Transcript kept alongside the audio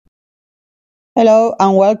Hello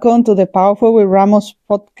and welcome to the Powerful with Ramos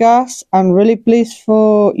podcast. I'm really pleased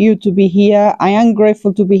for you to be here. I am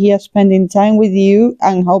grateful to be here spending time with you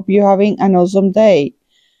and hope you're having an awesome day.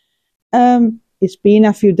 It's been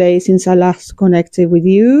a few days since I last connected with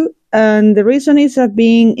you, and the reason is I've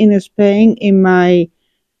been in Spain in my,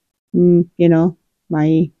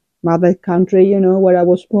 my mother country, where I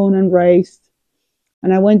was born and raised,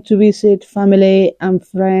 and I went to visit family and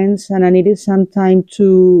friends, and I needed some time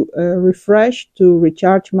to refresh, to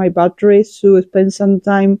recharge my batteries, to spend some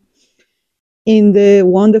time in the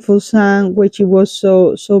wonderful sun, which it was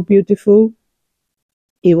so beautiful.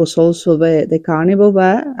 It was also the carnival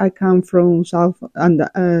there. I come from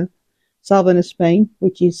southern Spain,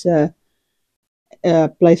 which is a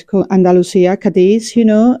place called Andalusia, Cadiz.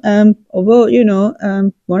 Although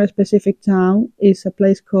more specific town is a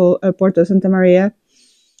place called Puerto Santa Maria,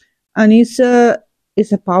 and it's a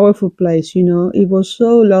powerful place. It was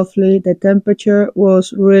so lovely. The temperature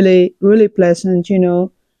was really pleasant.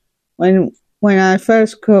 When I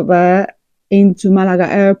first got there into Malaga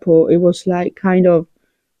airport, it was like kind of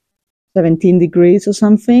 17 degrees or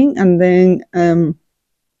something, and then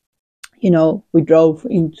we drove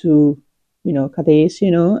into Cadiz.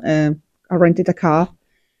 I rented a car,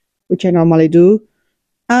 which I normally do,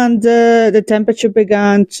 and the temperature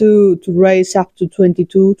began to raise up to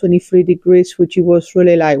 22, 23 degrees, which it was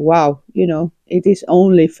really like, wow, it is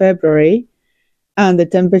only February and the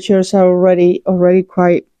temperatures are already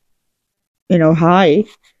quite, high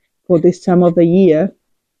for this time of the year.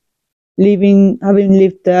 Having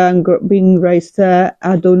lived there and being raised there,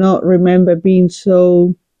 I do not remember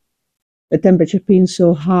the temperature being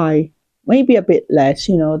so high. Maybe a bit less,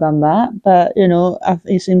 than that, but,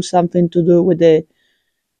 it seems something to do with the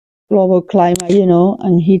global climate,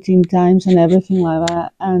 and heating times and everything like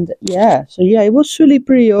that. And yeah, it was really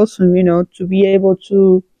pretty awesome, to be able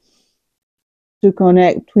to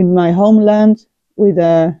connect with my homeland,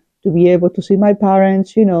 to be able to see my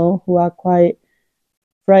parents, who are quite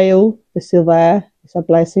frail. They're still there. It's a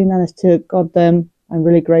blessing, and I still got them. I'm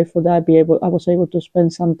really grateful that I was able to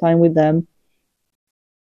spend some time with them.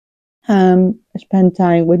 Spend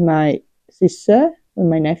time with my sister, with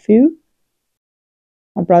my nephew,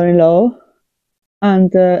 my brother-in-law,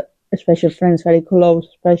 and special friends, very close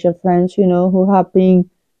special friends, who have been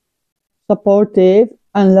supportive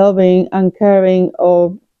and loving and caring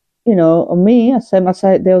of me, same as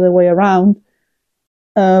the other way around,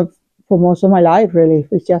 for most of my life, really.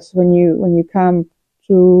 It's just when you come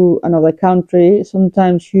to another country,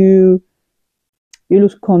 sometimes you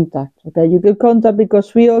lose contact. Okay, you get contact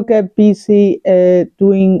because we all get busy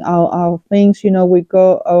doing our things. We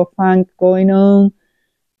got our fun going on.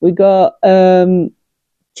 We got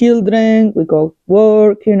children, we got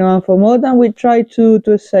work, and for more than we try to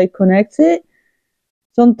stay connected,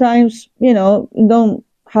 sometimes, you don't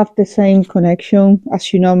have the same connection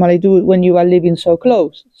as you normally do when you are living so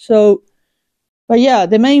close. So, but yeah,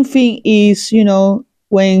 the main thing is,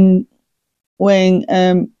 when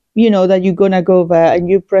that you're gonna go there and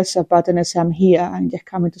you press a button and say, I'm here, and just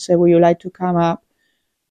coming to say, would you like to come up?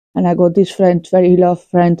 And I got this friend, very loved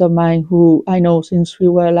friend of mine, who I know since we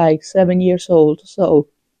were like 7 years old. So,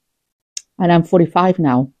 and I'm 45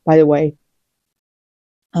 now, by the way.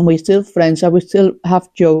 And we're still friends, and we still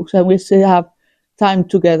have jokes, and we still have time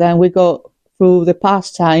together, and we go through the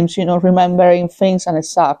past times, remembering things and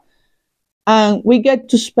stuff. And we get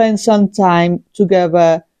to spend some time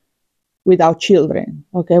together with our children.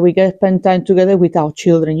 Okay, we get to spend time together with our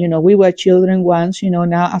children. We were children once.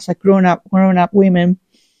 Now as a grown up women,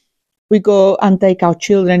 we go and take our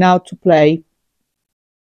children out to play.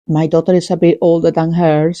 My daughter is a bit older than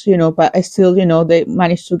hers, but I still, they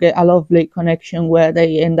manage to get a lovely connection where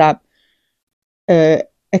they end up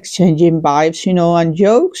exchanging vibes, and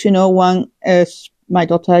jokes. One is my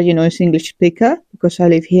daughter, is English speaker because I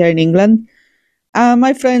live here in England.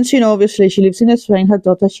 My friends, obviously she lives in Spain. Her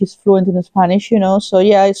daughter, she's fluent in Spanish, So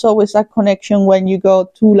yeah, it's always that connection when you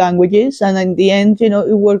go two languages, and in the end,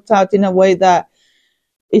 it worked out in a way that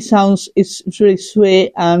it's really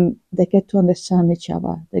sweet, and they get to understand each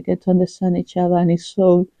other. And it's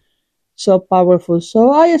so powerful.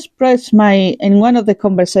 So I expressed in one of the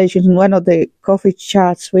conversations, in one of the coffee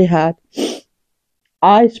chats we had,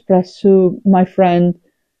 I expressed to my friend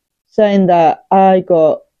saying that I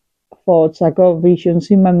got thoughts, I got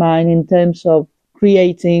visions in my mind in terms of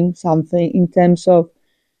creating something, in terms of,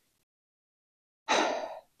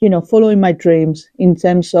 following my dreams, in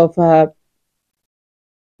terms of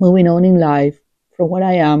moving on in life from where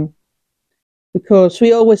I am. Because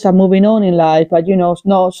we always are moving on in life, but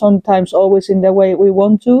not sometimes always in the way we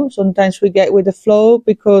want to. Sometimes we get with the flow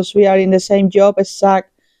because we are in the same job,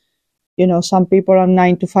 exact Some people are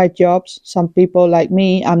 9 to 5 jobs. Some people like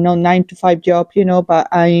me, I'm not 9 to 5 job, but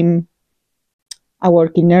I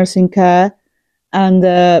work in nursing care, and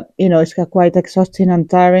it's quite exhausting and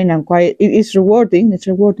tiring, and it's rewarding. It's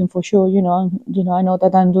rewarding for sure. I know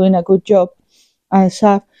that I'm doing a good job as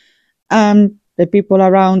staff. The people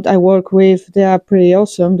around I work with, they are pretty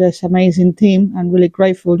awesome. There's an amazing team. I'm really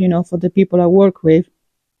grateful, for the people I work with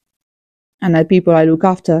and the people I look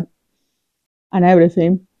after and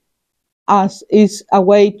everything. As is a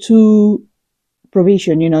way to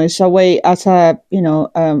provision, it's a way as for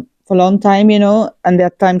a long time, and there are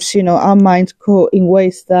times, our minds go in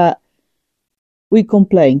ways that we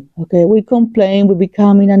complain, okay? We complain, we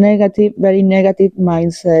become in a very negative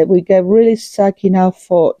mindset. We get really stuck in our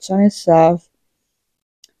thoughts and stuff.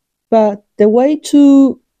 But the way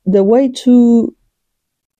to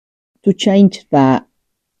change that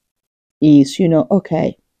is,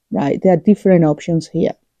 okay, right, there are different options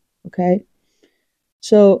here, okay?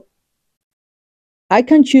 So I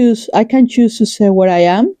can choose to say where I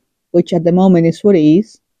am, which at the moment is what it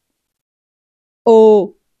is,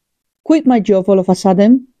 or quit my job all of a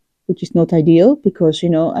sudden, which is not ideal because,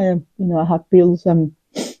 I have bills and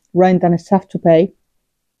rent and stuff to pay,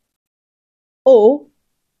 or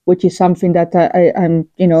which is something that I'm,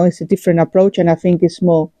 it's a different approach, and I think it's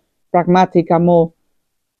more pragmatic and more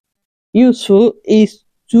useful, is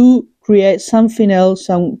to create something else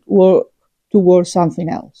and work towards something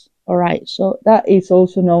else. All right. So that is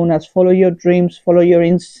also known as follow your dreams, follow your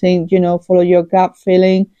instinct, follow your gut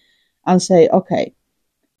feeling, and say, okay,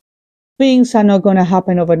 things are not going to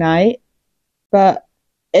happen overnight, but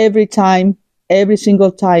every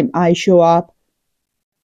single time I show up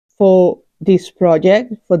for this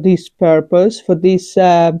project, for this purpose, for this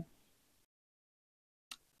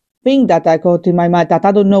thing that I got in my mind that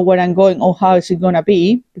I don't know where I'm going or how is it going to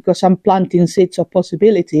be, because I'm planting seeds of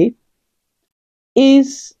possibility,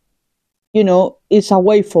 is a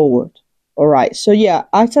way forward. All right. So yeah,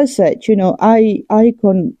 as I said, I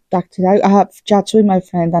have chats with my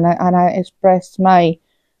friend, and I expressed my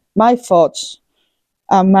thoughts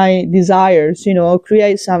and my desires,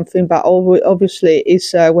 create something, but obviously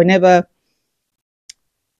it's whenever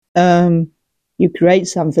you create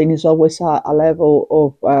something, is always a level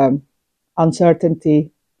of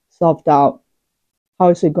uncertainty, self-doubt. How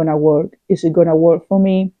is it going to work? Is it going to work for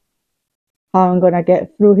me? How I'm going to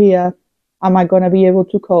get through here? Am I going to be able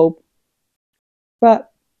to cope?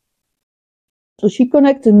 But so she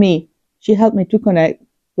connected me. She helped me to connect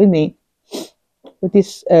with me, with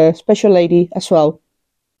this special lady as well,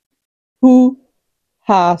 who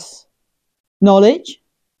has knowledge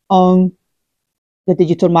on the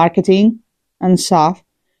digital marketing and stuff,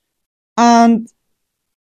 and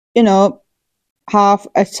have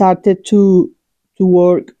started to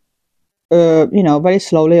work very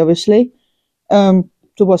slowly, obviously,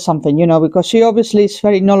 towards something, because she obviously is a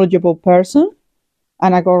very knowledgeable person,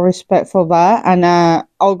 and I got respect for that. And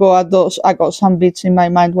although I got some bits in my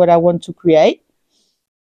mind what I want to create,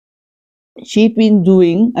 she's been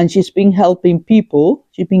doing, and she's been helping people.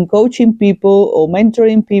 She's been coaching people or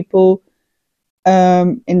mentoring people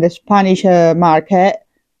in the Spanish market,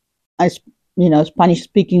 as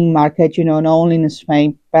Spanish-speaking market. Not only in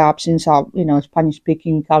Spain, perhaps in some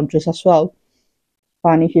Spanish-speaking countries as well.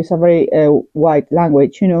 Spanish is a very wide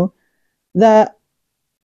language. That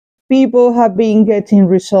people have been getting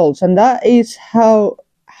results, and that is how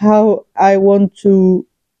I want to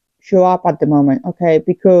show up at the moment. Okay,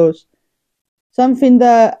 because something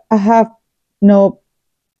that I have not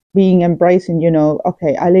been embracing,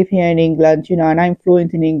 okay, I live here in England, and I'm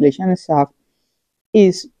fluent in English and stuff,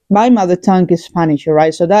 is my mother tongue is Spanish, all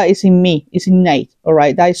right? So that is in me, it's innate, all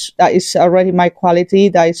right? That is already my quality,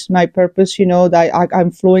 that is my purpose, that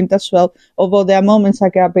I'm fluent as well. Although there are moments I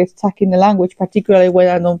get a bit stuck in the language, particularly when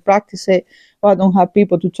I don't practice it, or I don't have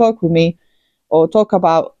people to talk with me or talk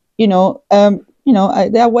about, there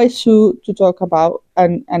are ways to talk about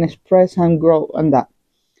and express and grow on that.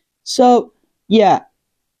 So yeah.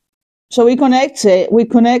 So we connected,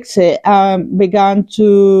 began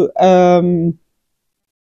to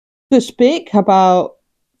speak about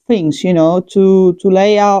things, to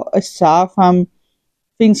lay out stuff and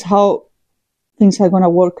things, how things are going to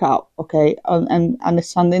work out, okay? And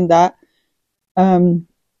understanding that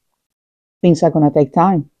things are going to take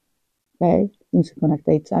time, okay? Things are going to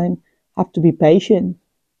take time. Have to be patient.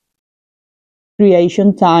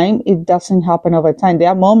 Creation time, it doesn't happen over time. There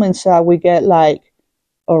are moments we get like,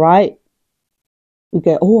 all right, we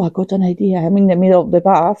get, oh, I got an idea. I'm in the middle of the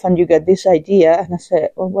bath, and you get this idea. And I say,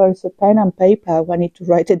 well, where is the pen and paper? I need to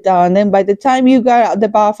write it down. And then by the time you get out of the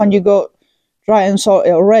bath and you go try and sort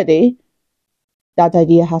it already, that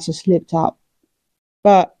idea has slipped out.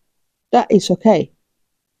 But that is okay.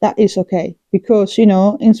 That is okay because,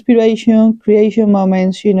 inspiration, creation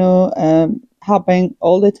moments, happen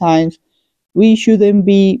all the times. We shouldn't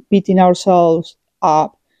be beating ourselves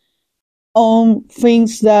up on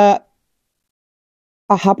things that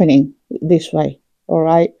are happening this way. All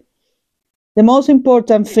right. The most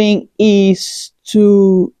important thing is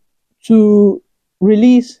to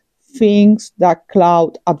release things that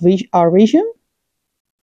cloud our vision,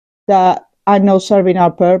 that are not serving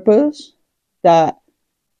our purpose, that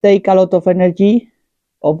take a lot of energy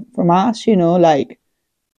from us, like,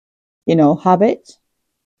 habits,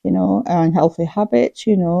 unhealthy habits,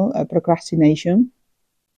 procrastination,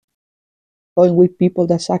 going with people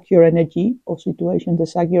that suck your energy or situations that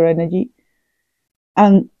suck your energy.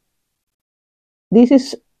 And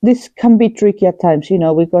this can be tricky at times,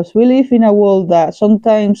 because we live in a world that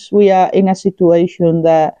sometimes we are in a situation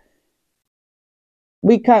that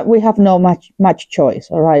we have no much choice.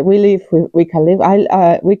 All right, we can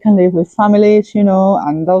live with families,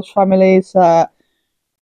 and those families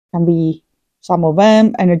can be, some of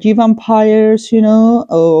them, energy vampires,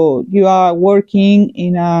 or you are working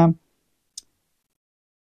in a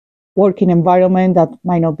working environment that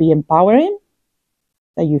might not be empowering,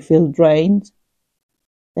 that you feel drained,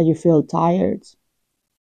 that you feel tired.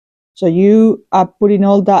 So you are putting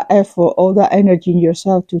all that effort, all that energy in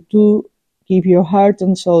yourself to give your heart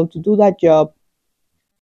and soul to do that job.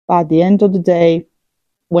 But at the end of the day,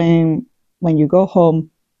 when you go home,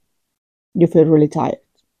 you feel really tired.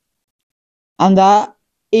 And that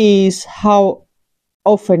is how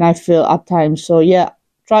often I feel at times. So yeah,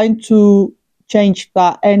 trying to change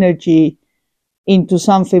that energy into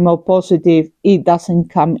something more positive, it doesn't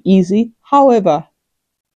come easy. However,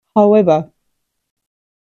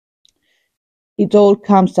 it all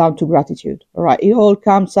comes down to gratitude. All right, it all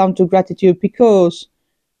comes down to gratitude because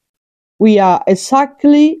we are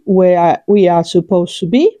exactly where we are supposed to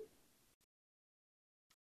be,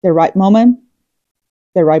 the right moment,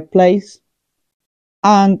 the right place,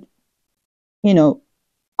 and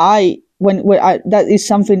that is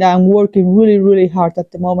something that I'm working really, really hard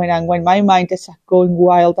at the moment. And when my mind is going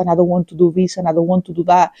wild and I don't want to do this and I don't want to do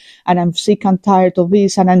that, and I'm sick and tired of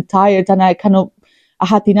this and I'm tired and I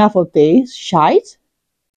had enough of this shite,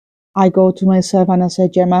 I go to myself and I say,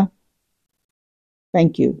 Gemma,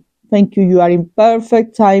 thank you. Thank you. You are in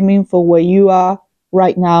perfect timing for where you are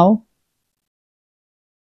right now.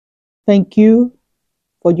 Thank you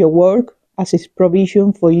for your work as its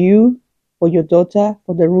provision for you, for your daughter,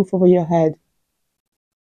 for the roof over your head.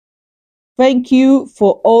 Thank you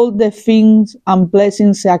for all the things and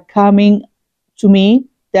blessings that are coming to me,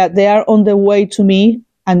 that they are on the way to me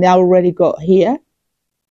and they already got here.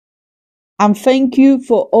 And thank you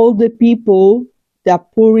for all the people that are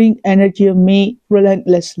pouring energy on me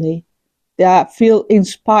relentlessly, that feel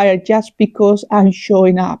inspired just because I'm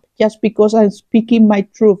showing up, just because I'm speaking my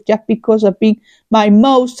truth, just because I'm being my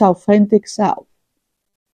most authentic self.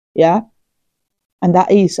 Yeah? And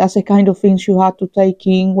that's the kind of things you have to take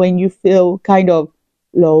in when you feel kind of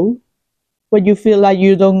low, when you feel like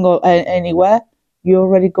you don't go anywhere, you're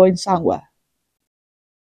already going somewhere.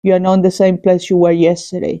 You're not in the same place you were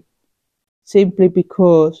yesterday, simply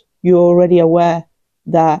because you're already aware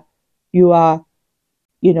that you are,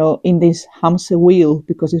 in this hamster wheel,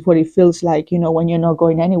 because it's what it feels like, when you're not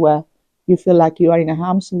going anywhere, you feel like you are in a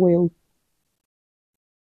hamster wheel.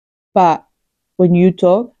 But when you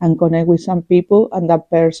talk and connect with some people and that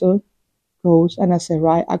person goes and I say,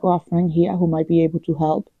 right, I got a friend here who might be able to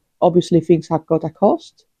help. Obviously, things have got a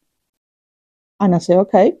cost. And I say,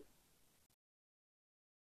 okay.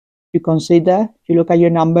 You consider, you look at your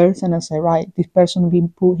numbers and I say, right, this person being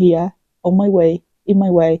put here in my way,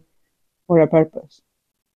 for a purpose.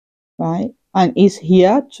 Right? And is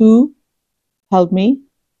here to help me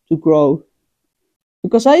to grow.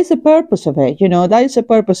 Because that is the purpose of it, that is the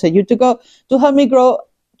purpose of you to help me grow,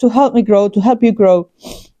 to help you grow,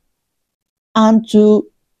 and to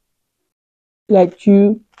let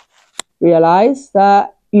you realize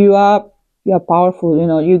that you are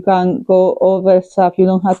powerful. You can go over stuff. You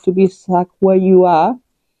don't have to be stuck where you are.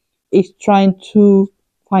 It's trying to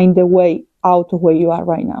find a way out of where you are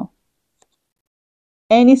right now.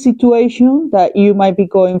 Any situation that you might be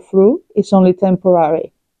going through is only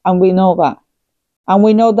temporary, and we know that. And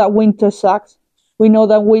we know that winter sucks. We know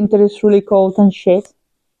that winter is really cold and shit.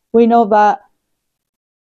 We know that,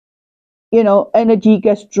 energy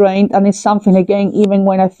gets drained, and it's something, again, even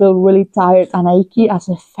when I feel really tired and achy, I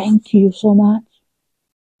say, thank you so much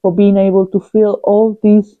for being able to feel all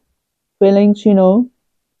these feelings,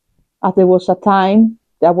 as there was a time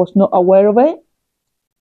that I was not aware of it.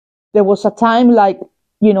 There was a time like,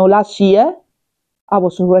 last year, I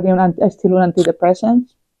was already still on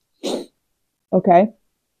antidepressants. Okay.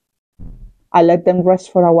 I let them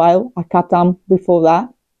rest for a while. I cut them before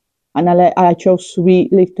that. And I chose to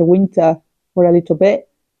leave the winter for a little bit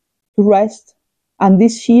to rest. And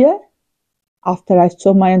this year, after I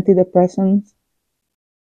stopped my antidepressants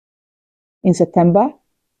in September,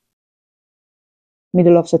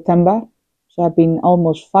 middle of September, so I've been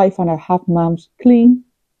almost 5.5 months clean.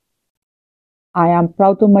 I am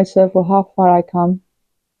proud of myself for how far I come.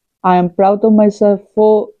 I am proud of myself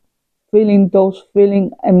for feeling those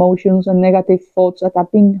emotions and negative thoughts that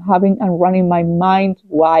I've been having and running my mind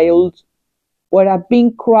wild, where I've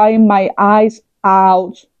been crying my eyes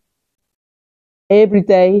out every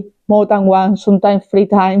day, more than once, sometimes 3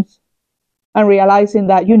 times, and realizing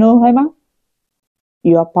that, Emma,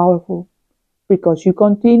 you are powerful because you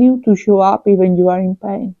continue to show up even you are in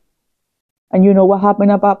pain. And you know what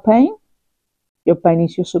happened about pain? Your pain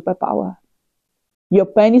is your superpower. Your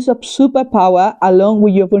pain is a superpower along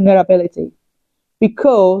with your vulnerability,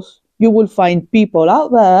 because you will find people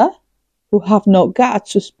out there who have no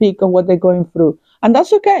guts to speak of what they're going through. And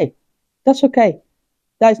that's okay. That's okay.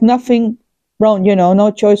 There's nothing wrong,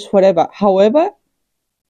 no choice forever. However,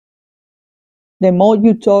 the more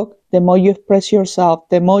you talk, the more you express yourself,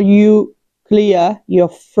 the more you clear your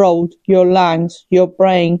throat, your lungs, your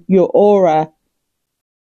brain, your aura,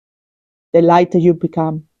 the lighter you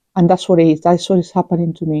become. And that's what it is. That's what is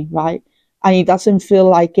happening to me, right? And it doesn't feel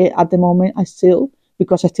like it at the moment.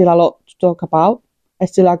 Because I still have a lot to talk about. I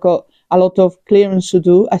still have got a lot of clearance to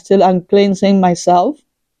do. I still am cleansing myself.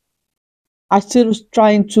 I still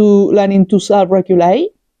trying to learning to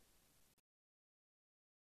self-regulate.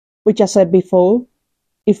 Which I said before,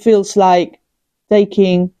 it feels like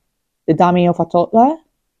taking the dummy of a toddler.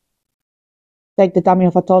 Take the dummy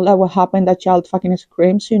of a toddler, what happened, that child fucking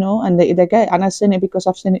screams, and they get, and I've seen it because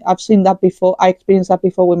I've seen that before. I experienced that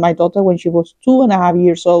before with my daughter when she was 2.5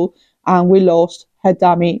 years old, and we lost her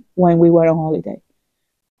dummy when we were on holiday.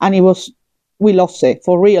 And we lost it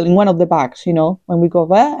for real in one of the bags, when we go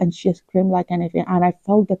there, and she screamed like anything. And I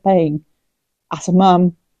felt the pain as a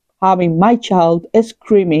mom having my child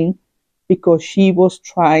screaming because she was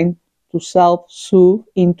trying to self-soothe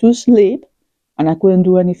into sleep. And I couldn't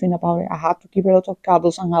do anything about it. I had to give her a lot of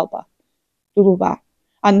cuddles and help her to do that.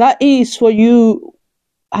 And that is what you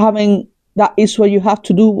have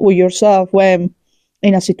to do with yourself when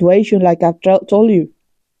in a situation like I've told you.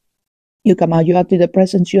 You come out, you have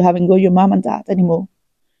antidepressants, you haven't got your mom and dad anymore.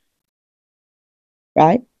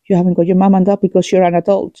 Right? You haven't got your mom and dad because you're an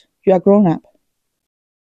adult. You are grown up.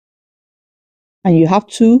 And you have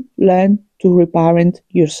to learn to reparent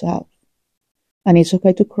yourself. And it's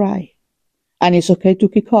okay to cry. And it's okay to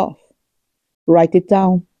kick off. Write it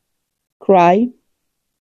down. Cry.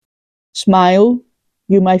 Smile.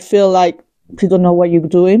 You might feel like you don't know what you're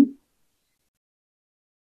doing.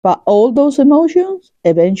 But all those emotions,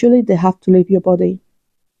 eventually they have to leave your body.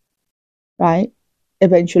 Right?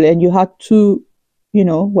 Eventually. And you have to,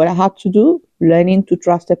 what I had to do, learning to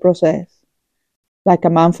trust the process. Like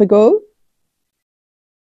a month ago,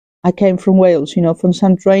 I came from Wales, from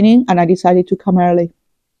some training, and I decided to come early.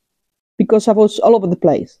 Because I was all over the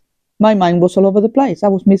place. My mind was all over the place. I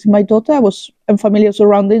was missing my daughter. I was in familiar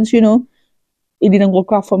surroundings, It didn't work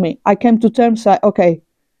out for me. I came to terms that, okay,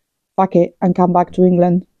 fuck it, and come back to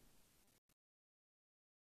England.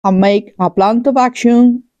 And make a plan of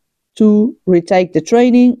action to retake the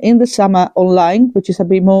training in the summer online, which is a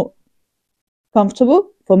bit more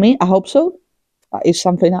comfortable for me. I hope so. That is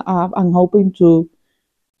something I'm hoping to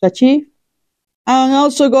achieve. And I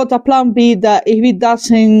also got a plan B that if it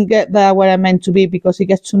doesn't get there where I'm meant to be because it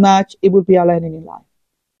gets too much, it would be a learning in life.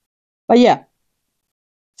 But yeah,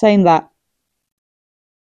 saying that,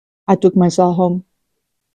 I took myself home.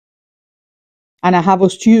 And I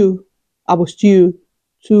was due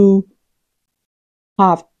to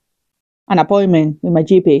have an appointment with my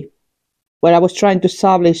GP where I was trying to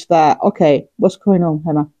establish that, okay, what's going on,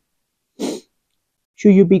 Emma?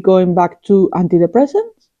 Should you be going back to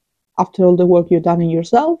antidepressants after all the work you've done in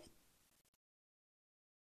yourself?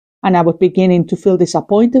 And I was beginning to feel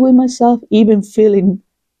disappointed with myself, even feeling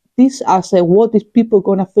this as what is people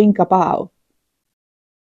going to think about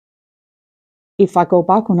if I go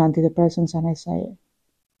back on antidepressants and I say it.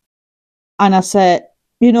 And I said,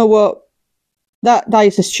 you know what, that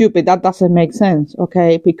is stupid, that doesn't make sense,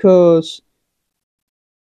 okay, because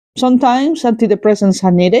sometimes antidepressants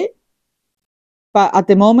are needed, but at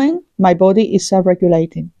the moment, my body is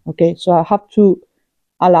self-regulating, okay, so I have to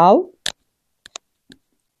allow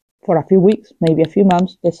for a few weeks, maybe a few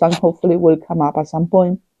months, the sun hopefully will come up at some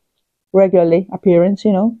point, regularly appearance,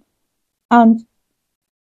 And,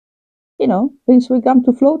 things will come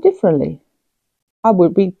to flow differently. I will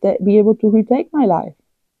be able to retake my life.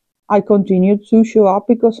 I continue to show up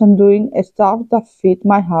because I'm doing stuff that fit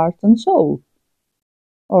my heart and soul.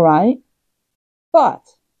 All right? But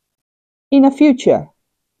in the future,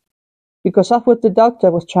 because that's what the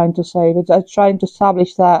doctor was trying to say, but I was trying to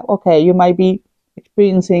establish that, okay, you might be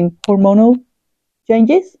experiencing hormonal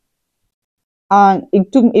changes. And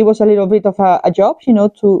it was a little bit of a job,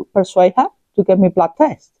 to persuade her to get me blood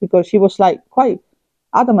tests, because she was like quite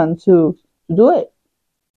adamant to do it,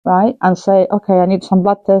 right? And say, okay, I need some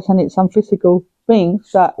blood tests, I need some physical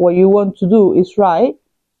things, that what you want to do is right,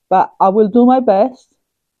 but I will do my best.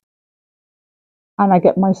 And I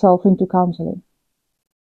get myself into counseling.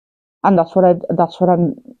 And that's what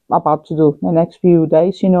I'm about to do the next few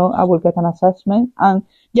days. I will get an assessment. And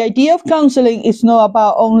the idea of counseling is not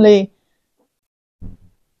about only,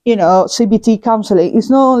 CBT counseling. It's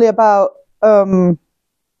not only about crying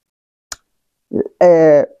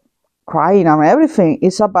and everything.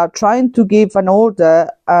 It's about trying to give an order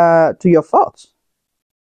to your thoughts,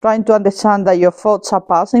 trying to understand that your thoughts are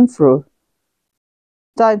passing through,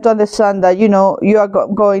 trying to understand that you are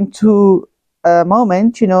going to a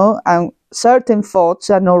moment, and certain thoughts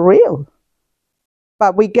are not real,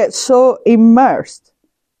 but we get so immersed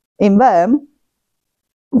in them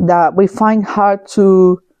that we find hard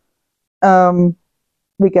to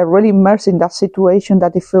we get really immersed in that situation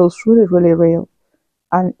that it feels really, really real.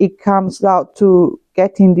 And it comes out to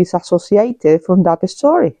getting disassociated from that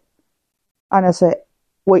story. And I say,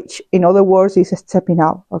 which in other words is stepping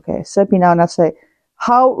out. Okay, stepping out, and I say,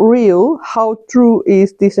 how real, how true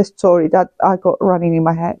is this story that I got running in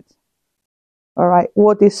my head? All right,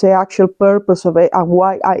 what is the actual purpose of it, and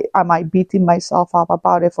why am I beating myself up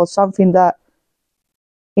about it for something that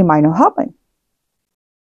it might not happen?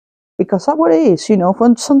 Because that's what it is,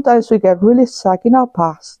 when sometimes we get really stuck in our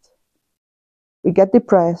past, we get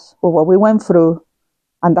depressed for what we went through,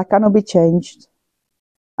 and that cannot be changed.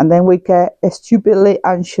 And then we get stupidly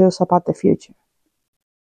anxious about the future.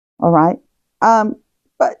 All right?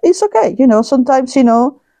 But it's okay, sometimes,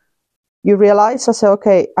 you realize, I say,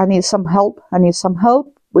 okay, I need some help. I need some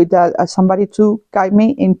help with somebody to guide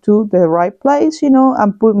me into the right place,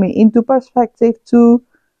 and put me into perspective to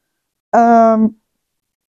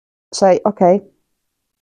say, okay,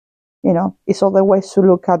 it's other ways to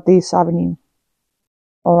look at this avenue.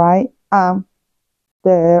 All right.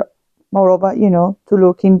 Moreover, to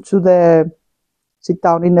look into sit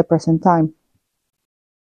down in the present time.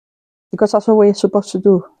 Because that's what we're supposed to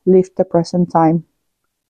do. Live the present time.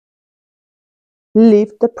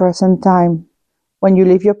 Live the present time. When you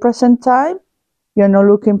live your present time, you're not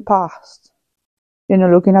looking past. You're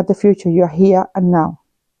not looking at the future. You're here and now.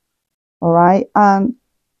 All right. And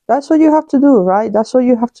that's what you have to do, right? That's what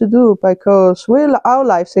you have to do, because our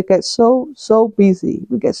lives, they get so busy.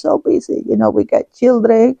 We get so busy. We get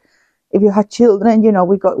children. If you have children,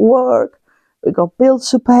 we got work. We got bills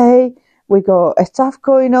to pay. We got stuff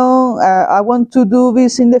going on. I want to do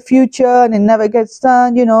this in the future, and it never gets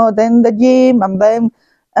done, then the gym, and then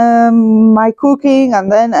my cooking,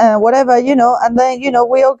 and then whatever, and then,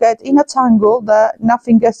 we all get in a tangle that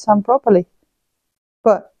nothing gets done properly.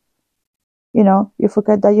 But you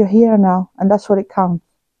forget that you're here now, and that's what it counts.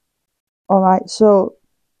 All right. So,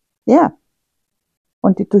 yeah,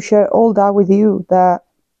 wanted to share all that with you, that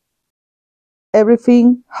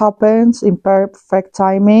everything happens in perfect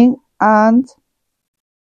timing, and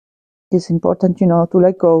it's important, to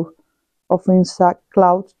let go of things that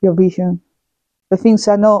cloud your vision. The things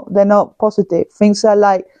they're not positive. Things are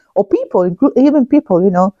like, or people, even people,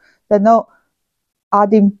 they're not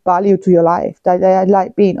adding value to your life, that they are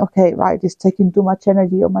like being, okay, right, it's taking too much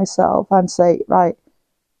energy on myself, and say, right,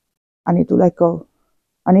 I need to let go.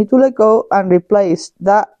 I need to let go and replace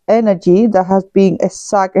that energy that has been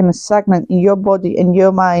stuck and stagnant in your body, in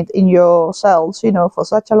your mind, in your cells, for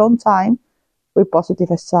such a long time, with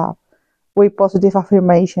positive stuff, with positive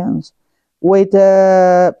affirmations, with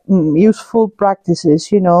useful practices,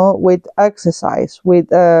 with exercise, with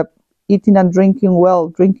eating and drinking well,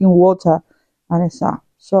 drinking water, and stuff.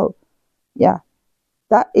 So, yeah,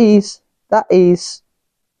 that is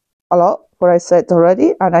a lot what I said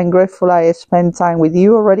already, and I'm grateful I spent time with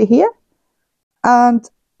you already here, and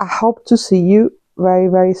I hope to see you very,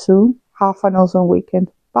 very soon. Have an awesome weekend.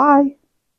 Bye.